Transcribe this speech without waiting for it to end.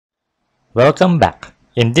Welcome back.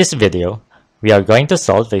 In this video, we are going to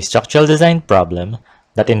solve a structural design problem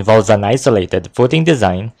that involves an isolated footing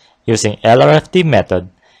design using LRFD method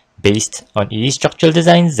based on eStructural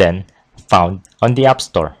Design Zen found on the App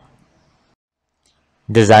Store.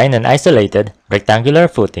 Design an isolated rectangular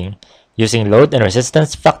footing using load and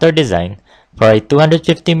resistance factor design for a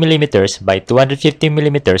 250 mm by 250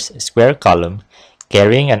 mm square column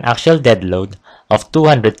carrying an axial dead load of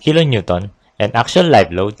 200 kN and axial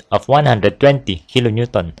live load of 120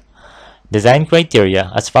 kN. Design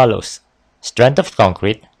criteria as follows: strength of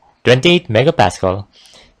concrete 28 MPa,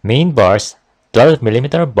 main bars 12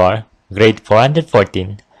 mm bar grade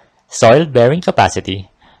 414, soil bearing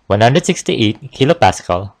capacity 168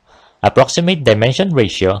 kPa, approximate dimension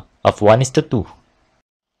ratio of 1:2.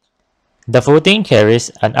 The footing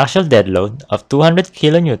carries an axial dead load of 200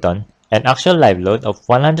 kN and axial live load of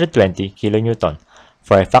 120 kN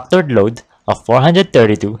for a factored load of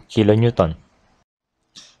 432 kN.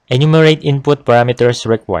 Enumerate input parameters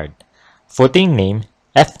required. Footing name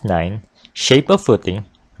F9, shape of footing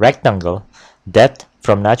rectangle, depth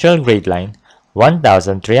from natural grade line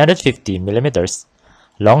 1350 mm,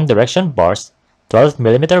 long direction bars 12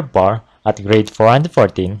 mm bar at grade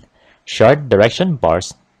 414, short direction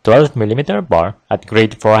bars 12 mm bar at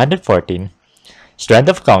grade 414, strength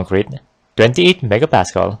of concrete 28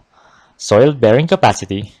 MPa, soil bearing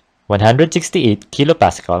capacity 168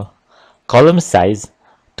 kPa, column size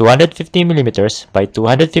 250 mm by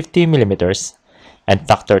 250 mm, and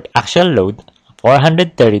factored axial load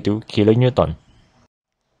 432 kN.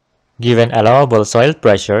 Given allowable soil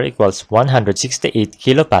pressure equals 168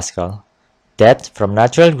 kPa, depth from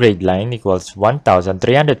natural grade line equals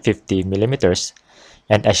 1350 mm,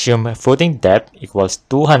 and assume footing depth equals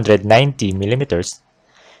 290 mm,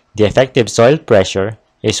 the effective soil pressure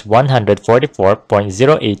is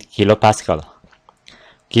 144.08 kPa.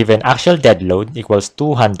 Given axial dead load equals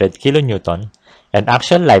 200 kN and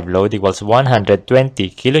axial live load equals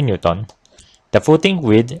 120 kN, the footing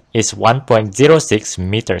width is 1.06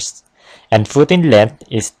 meters and footing length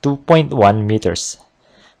is 2.1 meters.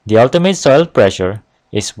 The ultimate soil pressure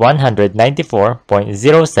is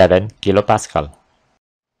 194.07 kPa.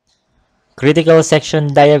 Critical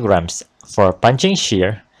section diagrams for punching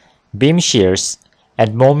shear, beam shears,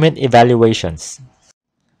 and moment evaluations.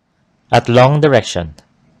 At long direction,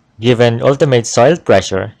 given ultimate soil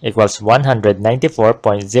pressure equals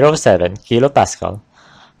 194.07 kPa,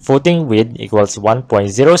 footing width equals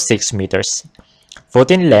 1.06 meters,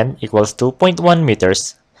 footing length equals 2.1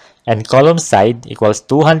 meters, and column side equals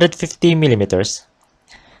 250 mm,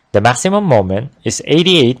 the maximum moment is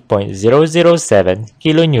 88.007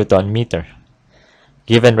 kN-meter.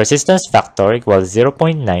 Given resistance factor equals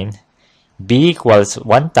 0.9, B equals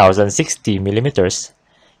 1060 mm,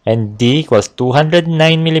 and D equals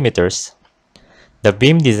 209 mm, the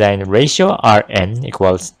beam design ratio Rn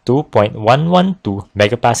equals 2.112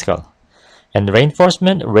 MPa, and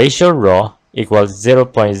reinforcement ratio Rho equals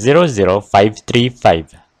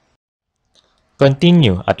 0.00535.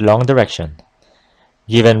 Continue at long direction.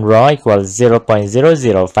 Given Rho equals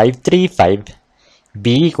 0.00535,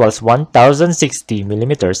 B equals 1060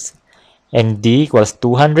 mm, and D equals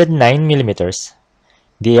 209 mm,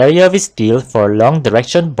 the area of steel for long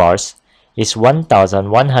direction bars is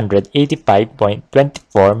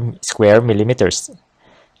 1185.24 square millimeters,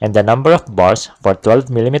 and the number of bars for 12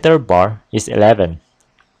 mm bar is 11.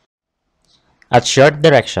 At short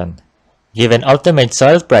direction, given ultimate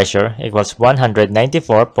soil pressure equals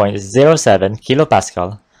 194.07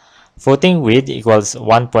 kPa, footing width equals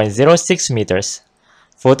 1.06 meters,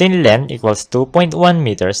 footing length equals 2.1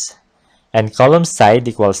 meters, and column side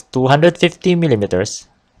equals 250 mm,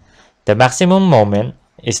 the maximum moment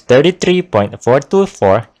is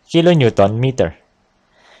 33.424 kN-meter.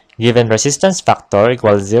 Given resistance factor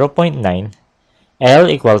equals 0.9, L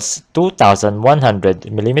equals 2100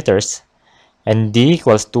 mm, and D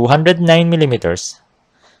equals 209 mm,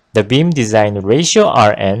 the beam design ratio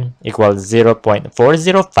Rn equals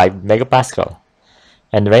 0.405 MPa,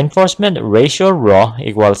 and reinforcement ratio Rho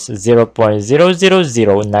equals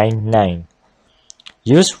 0.00099.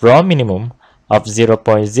 Use Rho minimum of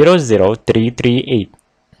 0.00338.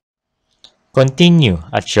 Continue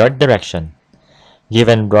at short direction.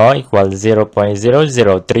 Given Rho equals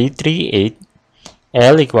 0.00338,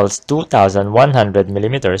 L equals 2100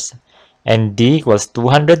 mm, and D equals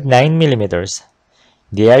 209 mm,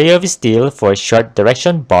 the area of steel for short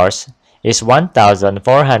direction bars is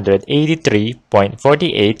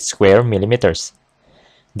 1483.48 square millimeters.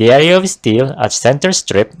 The area of steel at center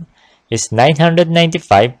strip is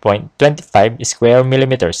 995.25 square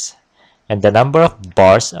millimeters, and the number of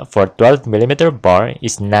bars for 12 mm bar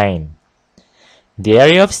is 9. The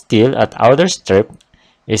area of steel at outer strip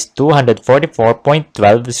is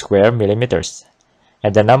 244.12 square millimeters,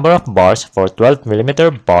 and the number of bars for 12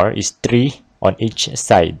 millimeter bar is 3 on each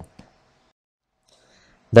side.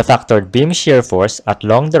 The factored beam shear force at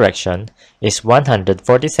long direction is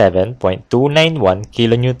 147.291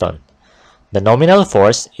 kN. The nominal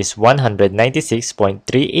force is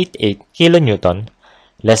 196.388 kN,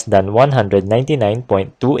 less than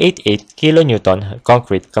 199.288 kN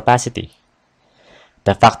concrete capacity.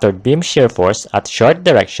 The factored beam shear force at short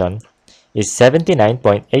direction is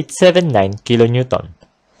 79.879 kN.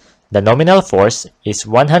 The nominal force is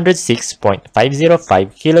 106.505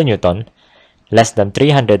 kN, less than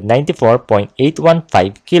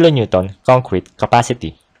 394.815 kN concrete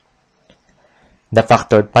capacity. The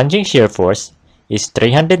factored plunging shear force is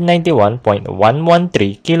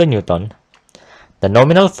 391.113 kN. The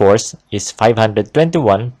nominal force is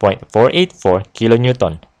 521.484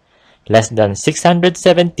 kN, less than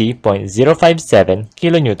 670.057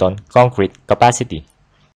 kN concrete capacity.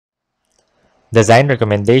 Design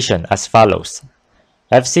recommendation as follows.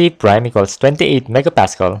 FC prime equals 28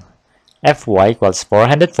 megapascal, Fy equals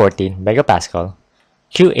 414 megapascal,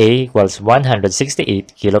 QA equals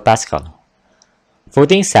 168 kilopascal.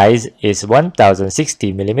 Footing size is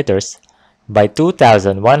 1060 mm by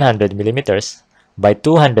 2100 mm by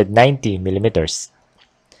 290 mm.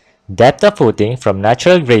 Depth of footing from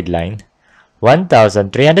natural grade line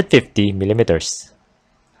 1350 mm.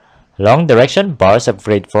 Long direction bars of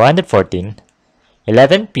grade 414,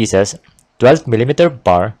 11 pieces 12 mm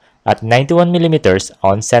bar at 91 mm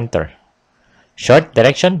on center. Short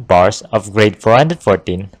direction bars of grade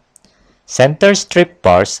 414, center strip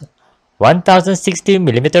bars 1060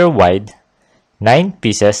 mm wide, 9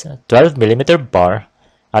 pieces 12 mm bar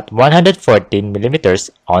at 114 mm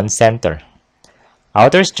on center.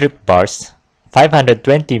 Outer strip bars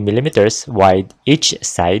 520 mm wide each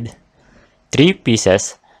side, 3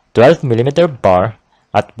 pieces 12 mm bar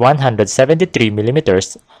at 173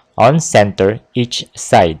 mm on center each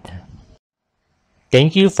side.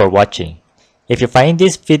 Thank you for watching. If you find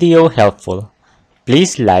this video helpful,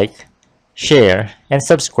 please like, share, and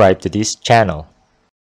subscribe to this channel.